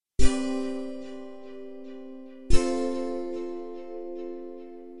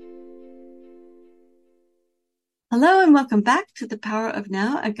and welcome back to The Power of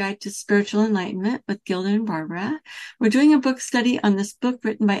Now, a guide to spiritual enlightenment with Gilda and Barbara. We're doing a book study on this book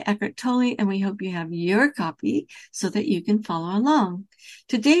written by Eckhart Tolle, and we hope you have your copy so that you can follow along.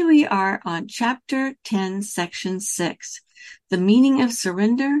 Today we are on Chapter 10, Section 6, The Meaning of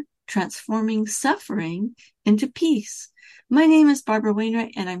Surrender, Transforming Suffering into Peace. My name is Barbara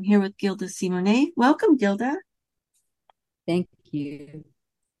Wainwright, and I'm here with Gilda Simone. Welcome, Gilda. Thank you.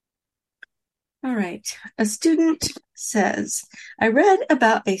 All right. A student says, I read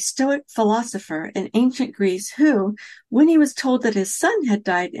about a Stoic philosopher in ancient Greece who, when he was told that his son had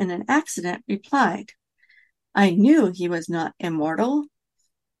died in an accident, replied, I knew he was not immortal.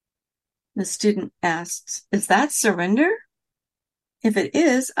 The student asks, is that surrender? If it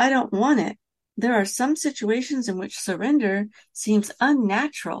is, I don't want it. There are some situations in which surrender seems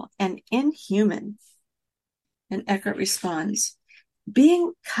unnatural and inhuman. And Eckhart responds,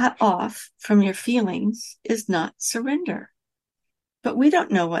 being cut off from your feelings is not surrender. But we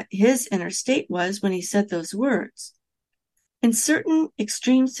don't know what his inner state was when he said those words. In certain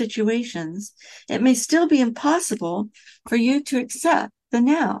extreme situations, it may still be impossible for you to accept the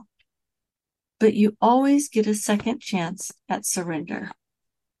now, but you always get a second chance at surrender.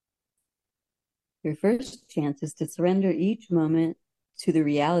 Your first chance is to surrender each moment to the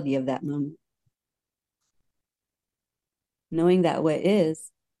reality of that moment, knowing that what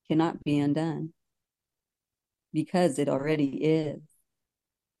is cannot be undone because it already is.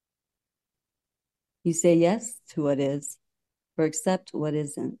 You say yes to what is or accept what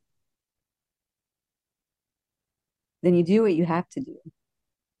isn't. Then you do what you have to do,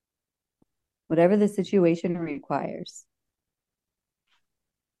 whatever the situation requires.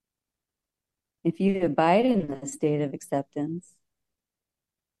 If you abide in the state of acceptance,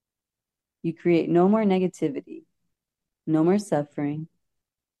 you create no more negativity, no more suffering,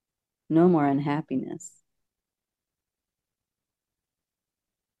 no more unhappiness.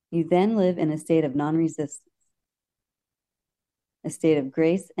 You then live in a state of non-resistance, a state of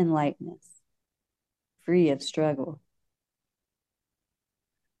grace and lightness, free of struggle.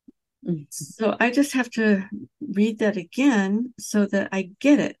 So I just have to read that again so that I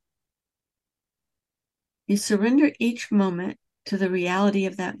get it. You surrender each moment to the reality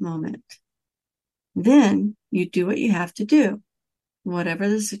of that moment. Then you do what you have to do, whatever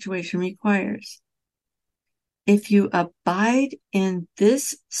the situation requires. If you abide in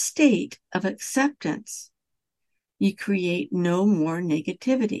this state of acceptance, you create no more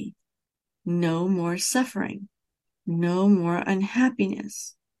negativity, no more suffering, no more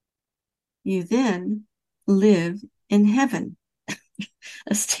unhappiness. You then live in heaven,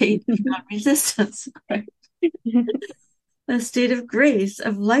 a state of non-resistance, right? A state of grace,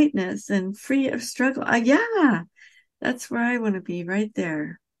 of lightness, and free of struggle. Yeah, that's where I want to be, right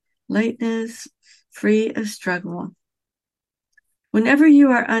there. Lightness, free of struggle. Whenever you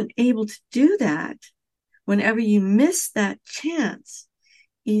are unable to do that, whenever you miss that chance,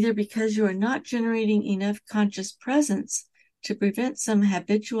 either because you are not generating enough conscious presence to prevent some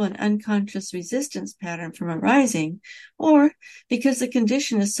habitual and unconscious resistance pattern from arising, or because the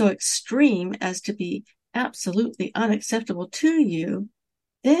condition is so extreme as to be absolutely unacceptable to you,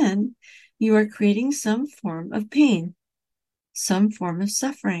 then you are creating some form of pain, some form of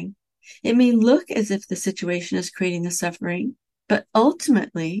suffering. It may look as if the situation is creating the suffering, but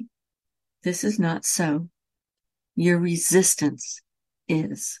ultimately, this is not so. Your resistance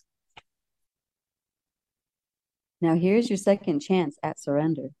is. Now here's your second chance at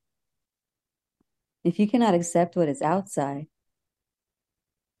surrender. If you cannot accept what is outside,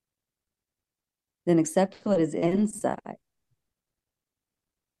 then accept what is inside.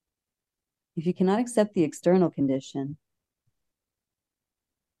 If you cannot accept the external condition,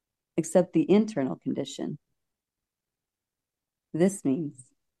 accept the internal condition. This means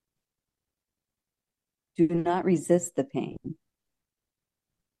do not resist the pain.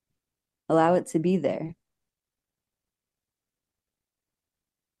 Allow it to be there.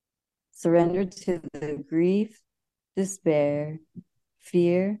 Surrender to the grief, despair,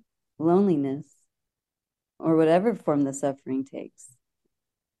 fear, loneliness, or whatever form the suffering takes.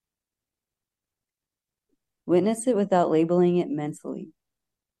 Witness it without labeling it mentally.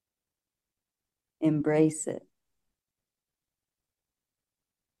 Embrace it.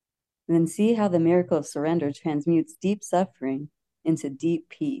 And then see how the miracle of surrender transmutes deep suffering into deep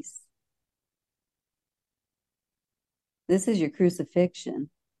peace. This is your crucifixion.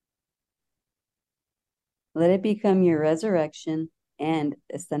 Let it become your resurrection and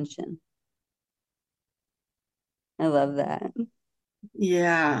ascension. I love that.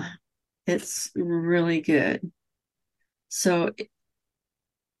 Yeah, it's really good. So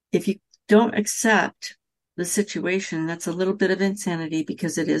if you don't accept the situation, that's a little bit of insanity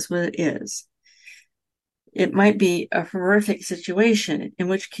because it is what it is. It might be a horrific situation, in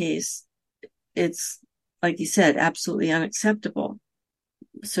which case it's, like you said, absolutely unacceptable.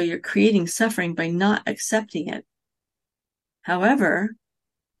 So you're creating suffering by not accepting it. However,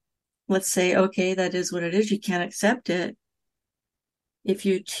 let's say, okay, that is what it is. You can't accept it. If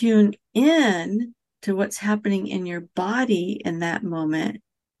you tune in to what's happening in your body in that moment,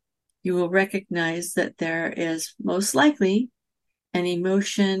 you will recognize that there is most likely an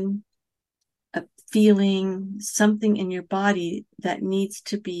emotion, a feeling, something in your body that needs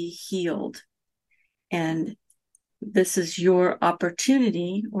to be healed. And this is your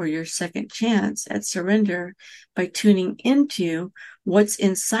opportunity or your second chance at surrender by tuning into what's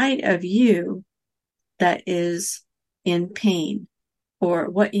inside of you that is in pain, or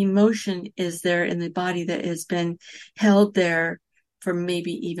what emotion is there in the body that has been held there for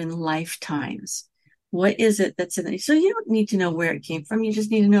maybe even lifetimes. What is it that's in it? So you don't need to know where it came from. You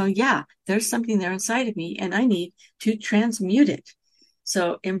just need to know, yeah, there's something there inside of me and I need to transmute it.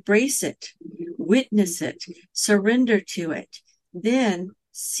 So embrace it, witness it, surrender to it. Then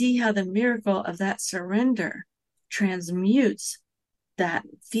see how the miracle of that surrender transmutes that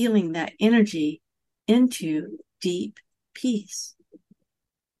feeling, that energy into deep peace.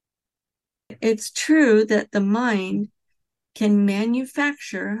 It's true that the mind can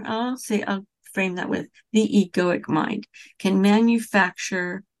manufacture, I'll frame that with the egoic mind, can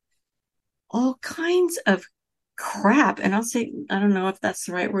manufacture all kinds of crap. And I'll say, I don't know if that's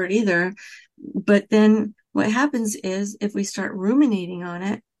the right word either. But then what happens is if we start ruminating on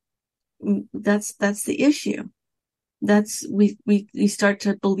it, that's the issue. We start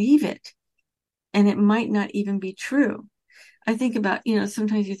to believe it, and it might not even be true. I think about,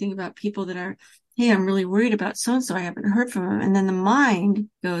 sometimes you think about people that are, hey, I'm really worried about so-and-so. I haven't heard from them. And then the mind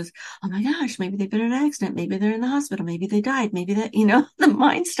goes, oh my gosh, maybe they've been in an accident. Maybe they're in the hospital. Maybe they died. Maybe that, the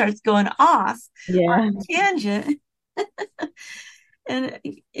mind starts going off Yeah. on a tangent. And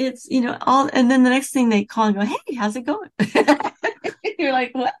it's, and then the next thing they call and go, hey, how's it going? You're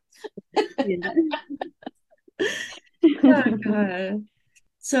like, what? Yeah. Oh, God.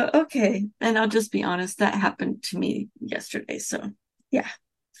 So, okay. And I'll just be honest, that happened to me yesterday. So, yeah.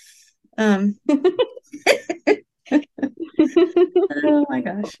 Oh my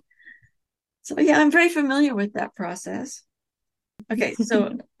gosh. So, yeah, I'm very familiar with that process. Okay.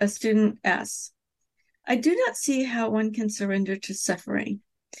 So, a student asks, I do not see how one can surrender to suffering.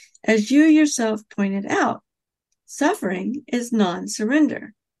 As you yourself pointed out, suffering is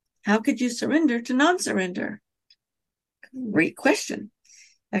non-surrender. How could you surrender to non-surrender? Great question.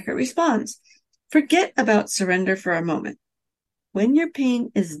 Eckhart responds, forget about surrender for a moment. When your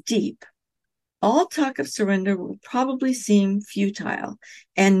pain is deep, all talk of surrender will probably seem futile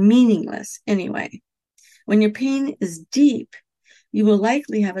and meaningless anyway. When your pain is deep, you will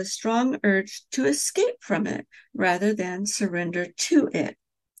likely have a strong urge to escape from it rather than surrender to it.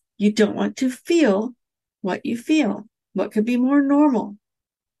 You don't want to feel what you feel. What could be more normal?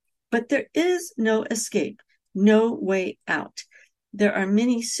 But there is no escape, no way out. There are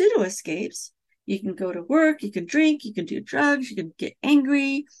many pseudo escapes. You can go to work, you can drink, you can do drugs, you can get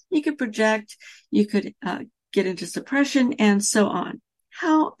angry, you can project, you could get into suppression, and so on.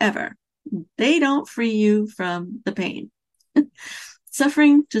 However, they don't free you from the pain.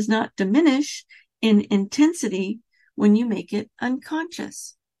 Suffering does not diminish in intensity when you make it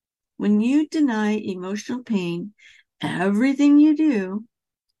unconscious. When you deny emotional pain, everything you do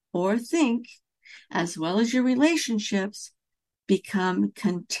or think, as well as your relationships, become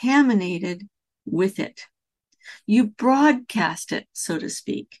contaminated with it. You broadcast it, so to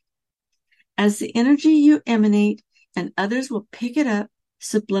speak. As the energy you emanate, and others will pick it up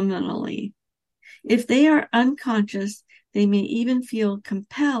subliminally. If they are unconscious, they may even feel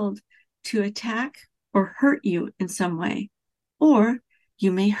compelled to attack or hurt you in some way, or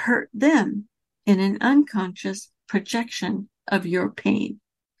you may hurt them in an unconscious projection of your pain.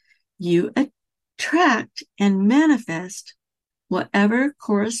 You attract and manifest whatever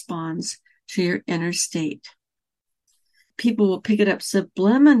corresponds to your inner state. People will pick it up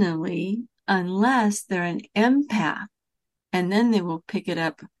subliminally unless they're an empath, and then they will pick it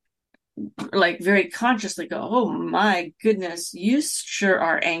up like very consciously go, oh my goodness, you sure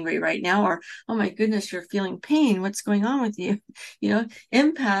are angry right now, or oh my goodness, you're feeling pain. What's going on with you?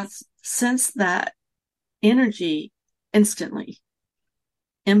 Empaths sense that energy instantly.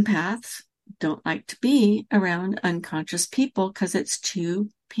 Empaths don't like to be around unconscious people because it's too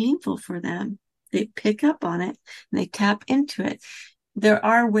painful for them. They pick up on it and they tap into it. There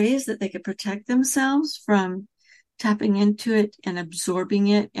are ways that they could protect themselves from tapping into it and absorbing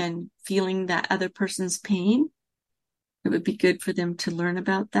it and feeling that other person's pain. It would be good for them to learn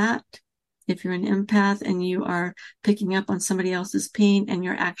about that. If you're an empath and you are picking up on somebody else's pain and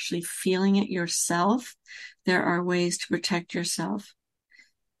you're actually feeling it yourself, there are ways to protect yourself.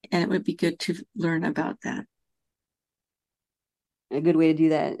 And it would be good to learn about that. A good way to do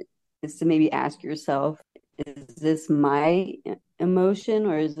that is to maybe ask yourself, is this my emotion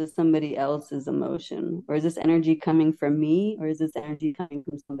or is this somebody else's emotion? Or is this energy coming from me or is this energy coming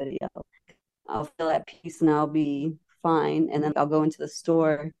from somebody else? I'll feel at peace and I'll be fine. And then I'll go into the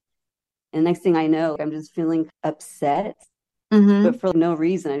store. And next thing I know, I'm just feeling upset, but for no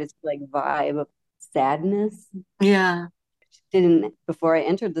reason. I just feel like vibe of sadness. Yeah. Didn't before I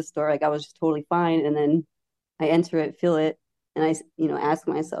entered the store, like I was just totally fine. And then I enter it, feel it, and I, ask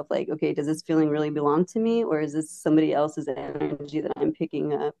myself, like, okay, does this feeling really belong to me, or is this somebody else's energy that I'm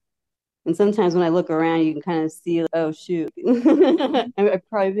picking up? And sometimes when I look around, you can kind of see, like, oh shoot, I'm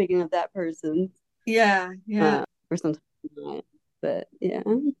probably picking up that person. Yeah, yeah. Or sometimes not, but yeah.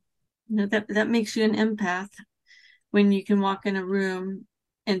 That makes you an empath when you can walk in a room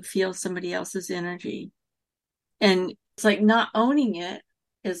and feel somebody else's energy. And it's like not owning it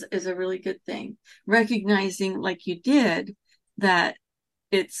is a really good thing. Recognizing, like you did, that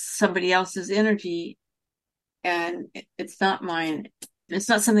it's somebody else's energy and it's not mine. It's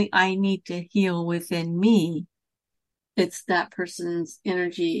not something I need to heal within me. It's that person's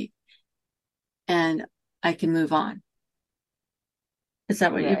energy and I can move on. Is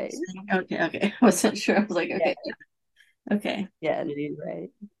that what you're Right. saying? Okay, okay. I wasn't sure. I was like, okay, Yeah. okay. Yeah, you're right.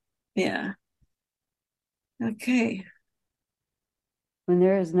 Yeah. Okay. When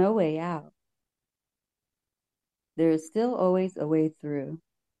there is no way out, there is still always a way through.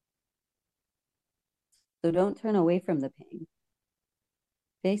 So don't turn away from the pain.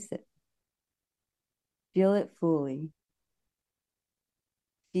 Face it. Feel it fully.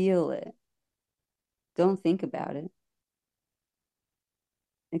 Feel it. Don't think about it.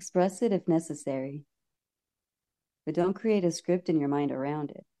 Express it if necessary, but don't create a script in your mind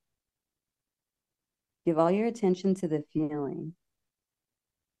around it. Give all your attention to the feeling,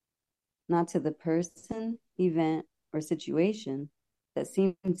 not to the person, event, or situation that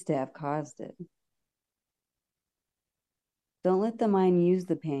seems to have caused it. Don't let the mind use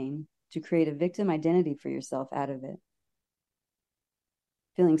the pain to create a victim identity for yourself out of it.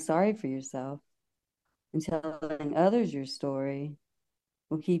 Feeling sorry for yourself and telling others your story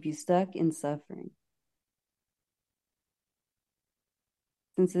will keep you stuck in suffering.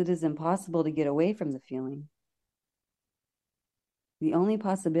 Since it is impossible to get away from the feeling, the only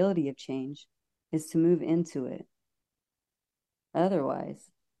possibility of change is to move into it. Otherwise,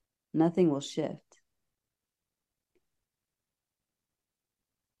 nothing will shift.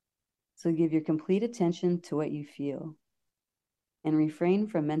 So give your complete attention to what you feel and refrain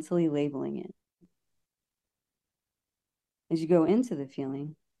from mentally labeling it. As you go into the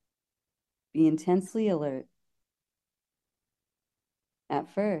feeling, be intensely alert.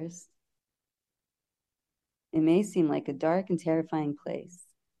 At first, it may seem like a dark and terrifying place.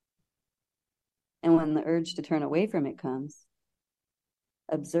 And when the urge to turn away from it comes,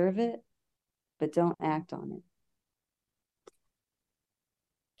 observe it, but don't act on it.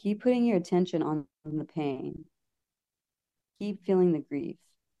 Keep putting your attention on the pain. Keep feeling the grief,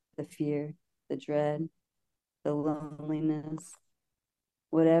 the fear, the dread, the loneliness,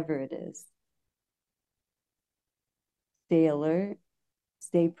 whatever it is. Stay alert,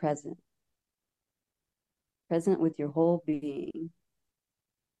 stay present. Present with your whole being,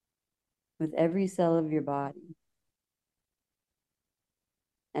 with every cell of your body.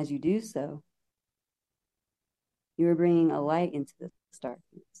 As you do so, you are bringing a light into this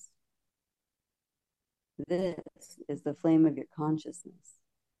darkness. This is the flame of your consciousness.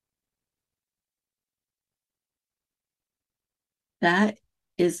 That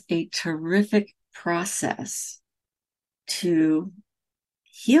is a terrific process to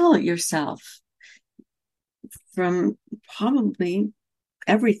heal yourself from probably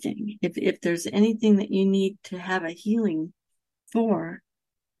everything. If there's anything that you need to have a healing for,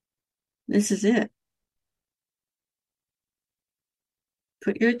 this is it.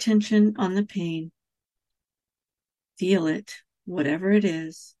 Put your attention on the pain. Feel it, whatever it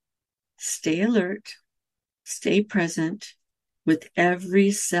is. Stay alert. Stay present with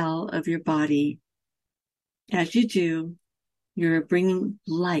every cell of your body. As you do, you're bringing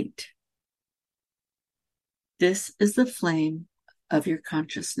light. This is the flame of your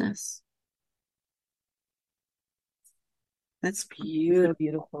consciousness. That's beautiful. So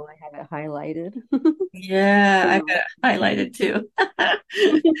beautiful. I have it highlighted. Yeah, I've got it highlighted too.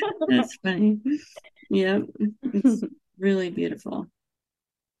 That's funny. Yep. It's really beautiful.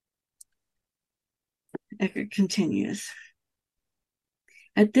 Eckhart continues.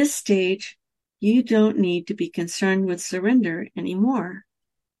 At this stage, you don't need to be concerned with surrender anymore.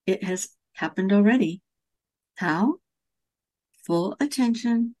 It has happened already. How? Full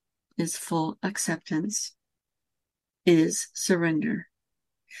attention is full acceptance, is surrender.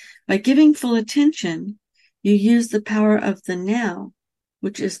 By giving full attention, you use the power of the now,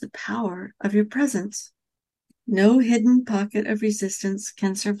 which is the power of your presence. No hidden pocket of resistance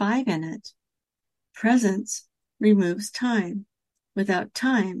can survive in it. Presence removes time. Without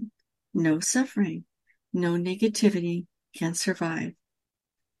time, no suffering, no negativity can survive.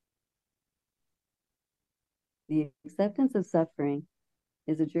 The acceptance of suffering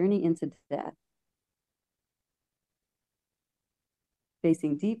is a journey into death.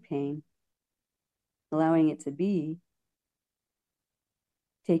 Facing deep pain, allowing it to be,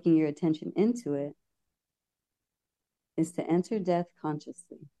 taking your attention into it, is to enter death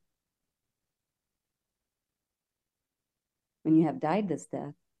consciously. When you have died this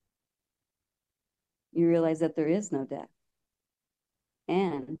death, you realize that there is no death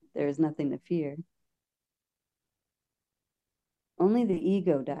and there is nothing to fear. Only the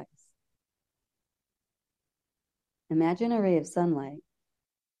ego dies. Imagine a ray of sunlight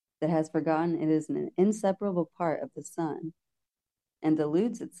that has forgotten it is an inseparable part of the sun and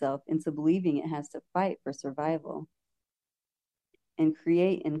deludes itself into believing it has to fight for survival and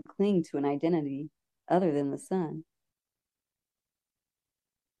create and cling to an identity other than the sun.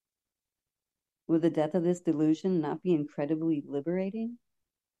 Would the death of this delusion not be incredibly liberating?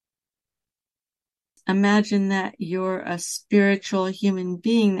 Imagine that you're a spiritual human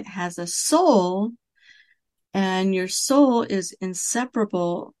being that has a soul, and your soul is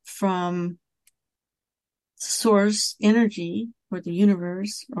inseparable from source energy or the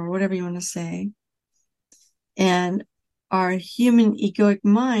universe or whatever you want to say. And our human egoic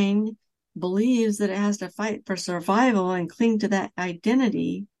mind believes that it has to fight for survival and cling to that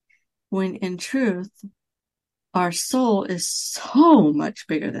identity, when in truth, our soul is so much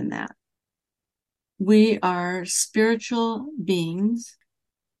bigger than that. We are spiritual beings.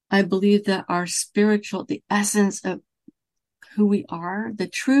 I believe that the essence of who we are, the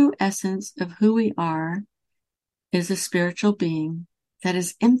true essence of who we are, is a spiritual being that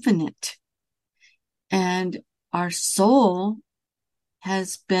is infinite. And our soul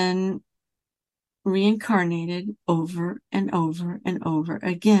has been reincarnated over and over and over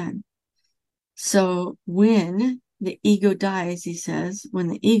again. So when the ego dies, he says, when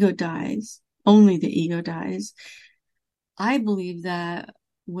the ego dies, only the ego dies. I believe that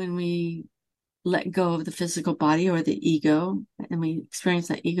when we let go of the physical body or the ego and we experience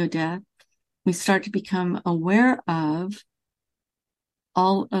that ego death, we start to become aware of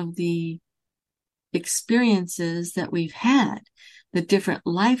all of the experiences that we've had, the different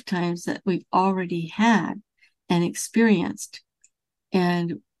lifetimes that we've already had and experienced.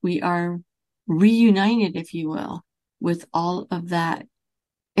 And we are reunited, if you will, with all of that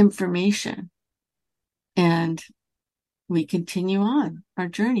information. And we continue on our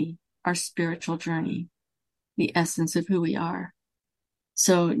journey, our spiritual journey, the essence of who we are.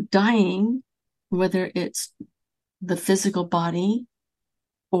 So dying, whether it's the physical body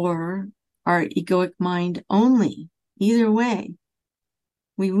or our egoic mind only, either way,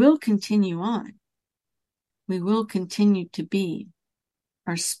 we will continue on. We will continue to be.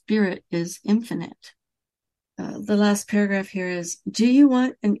 Our spirit is infinite. The last paragraph here is, do you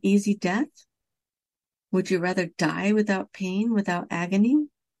want an easy death? Would you rather die without pain, without agony?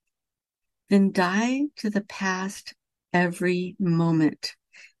 Then die to the past every moment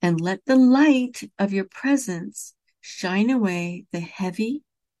and let the light of your presence shine away the heavy,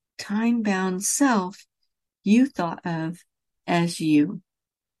 time-bound self you thought of as you.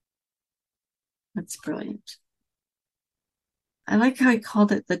 That's brilliant. I like how he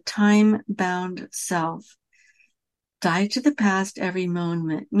called it the time-bound self. Die to the past every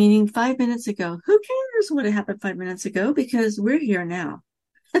moment, meaning 5 minutes ago. Who cares what happened 5 minutes ago? Because we're here now.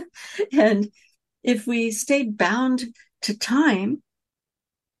 And if we stay bound to time,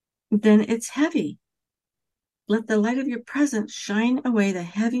 then it's heavy. Let the light of your presence shine away the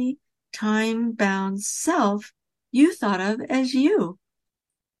heavy, time-bound self you thought of as you.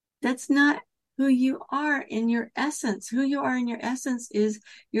 That's not who you are in your essence. Who you are in your essence is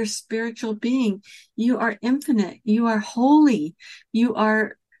your spiritual being. You are infinite. You are holy. You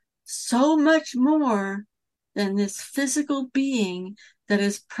are so much more than this physical being that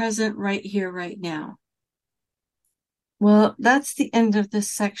is present right here, right now. Well, that's the end of this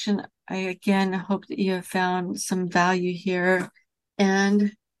section. I again hope that you have found some value here.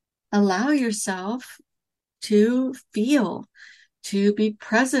 And Allow yourself to feel, to be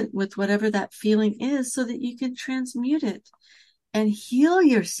present with whatever that feeling is so that you can transmute it and heal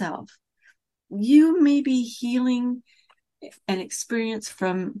yourself. You may be healing an experience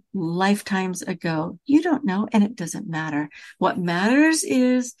from lifetimes ago. You don't know, and it doesn't matter. What matters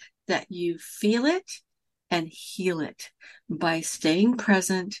is that you feel it and heal it by staying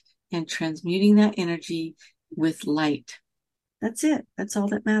present and transmuting that energy with light. That's it. That's all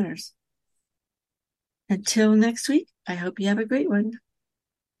that matters. Until next week, I hope you have a great one.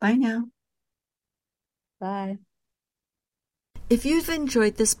 Bye now. Bye. If you've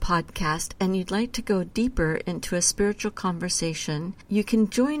enjoyed this podcast and you'd like to go deeper into a spiritual conversation, you can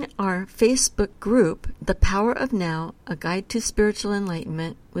join our Facebook group, The Power of Now, A Guide to Spiritual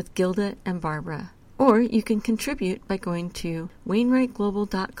Enlightenment with Gilda and Barbara. Or you can contribute by going to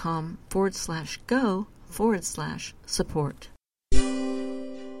wainwrightglobal.com/go/support.